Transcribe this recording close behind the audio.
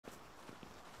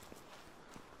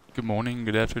Good morning,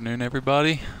 good afternoon,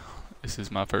 everybody. This is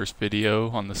my first video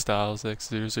on the Styles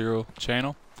X00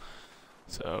 channel.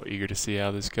 So eager to see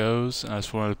how this goes. I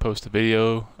just wanted to post a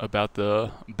video about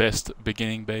the best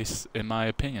beginning base in my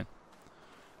opinion.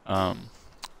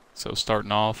 So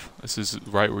starting off, this is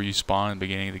right where you spawn in the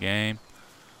beginning of the game.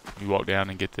 You walk down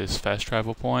and get this fast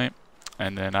travel point.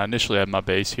 And then I initially had my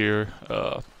base here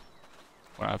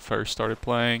when I first started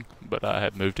playing, but I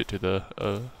had moved it to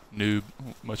the new,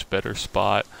 much better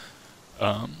spot.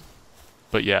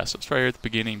 But yeah, so it's right here at the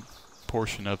beginning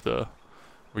portion of the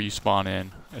where you spawn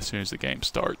in as soon as the game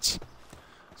starts.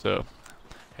 So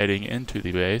heading into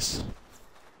the base,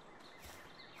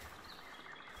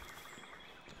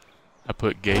 I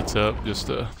put gates up just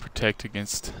to protect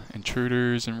against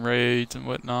intruders and raids and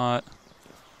whatnot.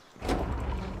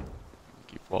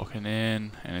 Keep walking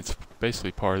in, and it's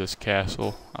basically part of this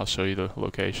castle. I'll show you the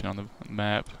location on the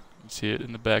map. You see it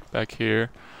in the back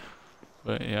here.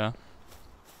 But yeah.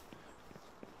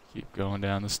 Keep going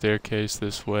down the staircase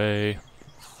this way.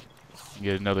 You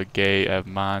get another gate. I have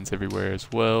mines everywhere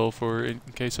as well for in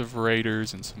case of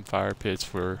raiders, and some fire pits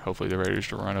for hopefully the raiders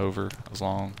to run over,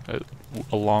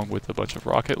 along with a bunch of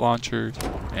rocket launchers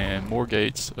and more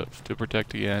gates to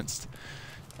protect against.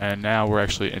 And now we're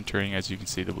actually entering, as you can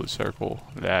see, the blue circle,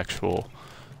 the actual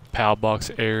PAL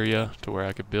box area to where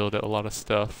I could build a lot of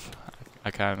stuff.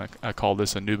 I call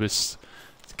this Anubis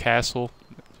Castle,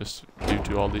 just due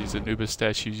to all these Anubis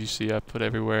statues you see I put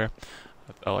everywhere.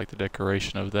 I like the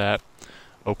decoration of that.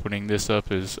 Opening this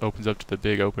up opens up to the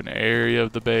big open area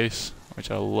of the base, which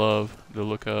I love the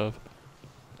look of.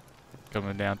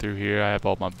 Coming down through here, I have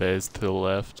all my beds to the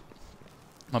left.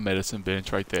 My medicine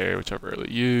bench right there, which I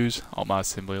rarely use. All my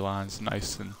assembly lines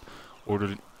nice and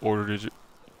ordered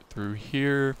through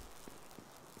here.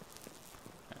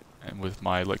 And with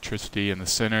my electricity in the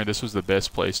center, this was the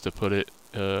best place to put it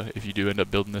if you do end up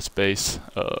building this base,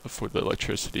 for the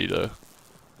electricity to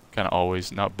kind of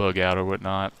always not bug out or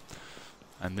whatnot.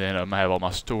 And then I have all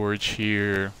my storage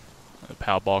here. The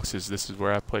PAL boxes, this is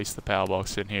where I place the PAL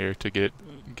box in here to get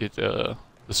the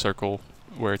circle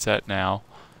where it's at now.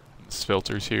 There's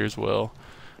filters here as well.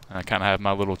 And I kind of have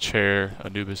my little chair.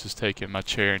 Anubis is taking my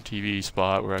chair and TV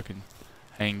spot where I can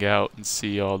hang out and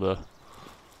see all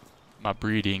my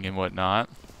breeding and whatnot.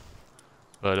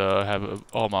 But I have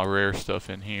all my rare stuff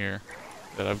in here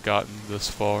that I've gotten thus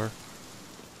far.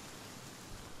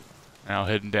 Now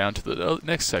heading down to the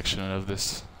next section of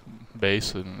this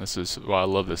base, and this is why I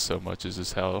love this so much, is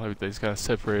just how everything's kind of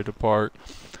separated apart.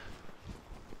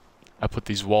 I put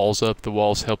these walls up. The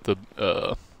walls help the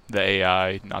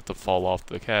AI not to fall off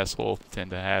the castle. Tend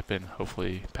to happen.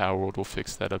 Hopefully Palworld will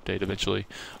fix that update eventually.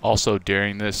 Also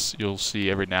during this, you'll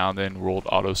see every now and then world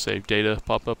autosave data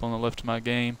pop up on the left of my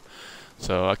game.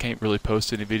 So I can't really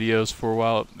post any videos for a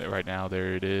while. Right now,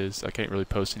 there it is. I can't really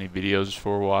post any videos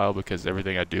for a while because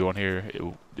everything I do on here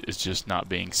is just not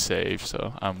being saved.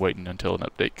 So I'm waiting until an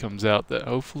update comes out that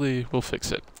hopefully will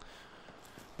fix it.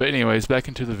 But anyways, back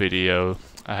into the video.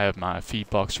 I have my feed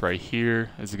box right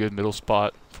here. It's a good middle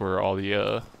spot for all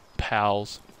the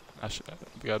pals.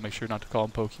 We gotta make sure not to call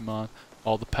them Pokemon.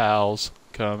 All the pals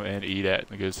come and eat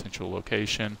at a good central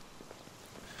location.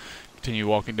 Continue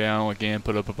walking down again,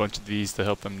 put up a bunch of these to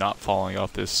help them not falling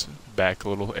off this back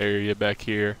little area back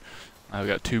here. I've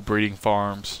got 2 breeding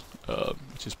farms,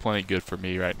 which is plenty good for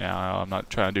me right now. I'm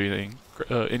not trying to do anything,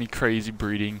 any crazy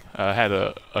breeding. I had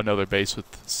another base with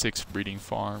 6 breeding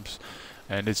farms,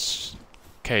 and it's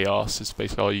chaos. It's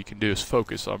basically all you can do is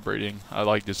focus on breeding. I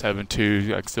like just having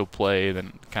 2. I can still play, and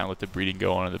then kind of let the breeding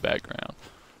go on in the background.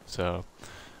 So,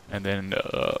 and then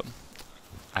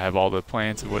I have all the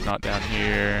plants and whatnot down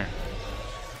here.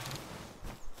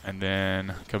 And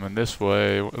then coming this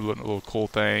way, a little cool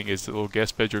thing is the little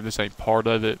guest bedroom. This ain't part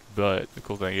of it, but the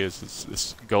cool thing is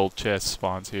this gold chest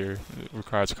spawns here. It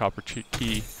requires a copper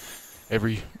key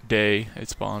every day. It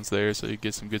spawns there, so you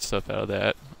get some good stuff out of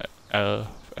that.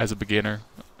 As a beginner,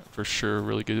 for sure,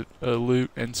 really good loot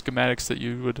and schematics that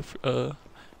you would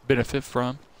benefit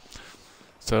from.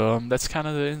 So that's kind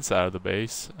of the inside of the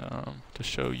base. To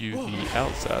show you the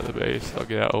outside of the base, I'll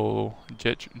get out old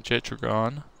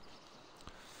Jetragon.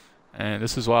 And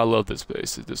this is why I love this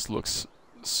base. It just looks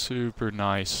super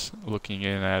nice looking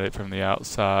in at it from the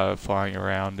outside, flying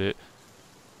around it.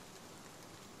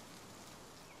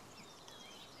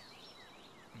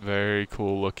 Very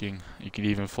cool looking. You can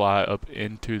even fly up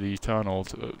into the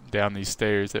tunnels, down these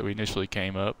stairs that we initially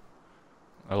came up.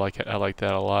 I like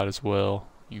that a lot as well.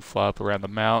 You can fly up around the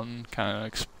mountain,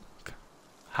 kind of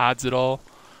hides it all,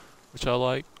 which I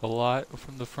like a lot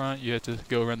from the front. You have to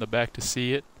go around the back to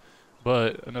see it.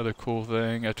 But another cool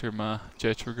thing after my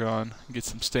jets were gone, get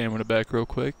some stamina back real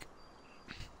quick,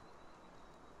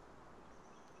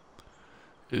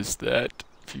 is that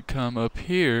if you come up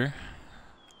here,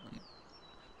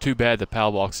 too bad the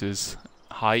PAL box's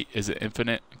height isn't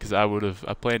infinite, because I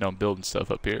planned on building stuff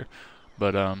up here,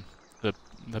 but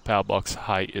the PAL box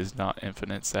height is not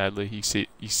infinite, sadly. You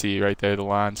see right there, the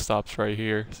line stops right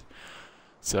here.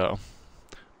 So,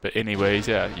 but anyways,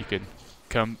 yeah, you can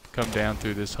come down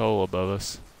through this hole above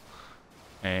us,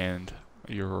 and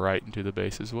you're right into the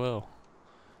base as well,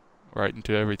 right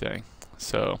into everything.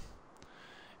 So,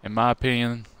 in my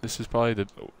opinion, this is probably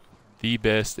the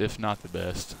best, if not the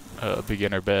best,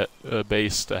 beginner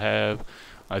base to have.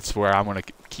 That's where I'm gonna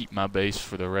keep my base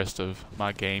for the rest of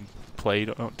my time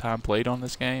played on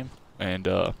this game, and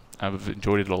I've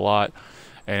enjoyed it a lot.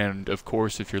 And of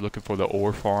course, if you're looking for the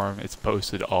ore farm, it's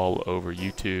posted all over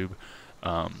YouTube.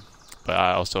 But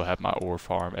I also have my ore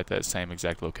farm at that same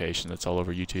exact location. That's all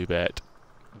over YouTube at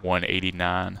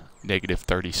 189,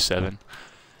 -37.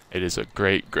 It is a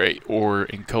great ore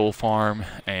and coal farm,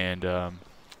 and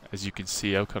as you can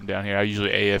see, I'll come down here. I usually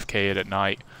AFK it at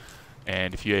night,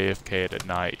 and if you AFK it at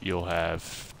night, you'll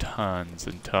have tons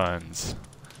and tons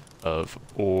of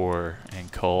ore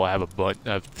and coal. I have a bunch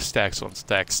of stacks on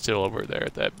stacks still over there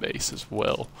at that base as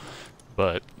well.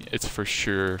 But it's for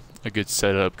sure a good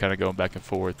setup, kind of going back and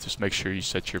forth. Just make sure you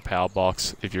set your PAL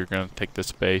box if you're going to take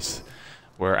this base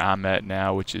where I'm at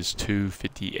now, which is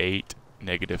 258,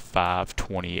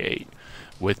 -528,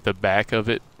 with the back of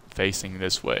it facing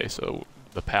this way. So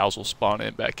the PALs will spawn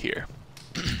in back here.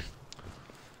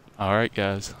 Alright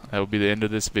guys, that will be the end of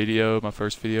this video, my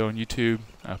first video on YouTube.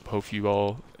 I hope you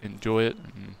all enjoy it,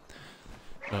 and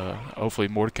hopefully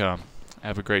more to come.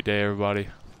 Have a great day, everybody.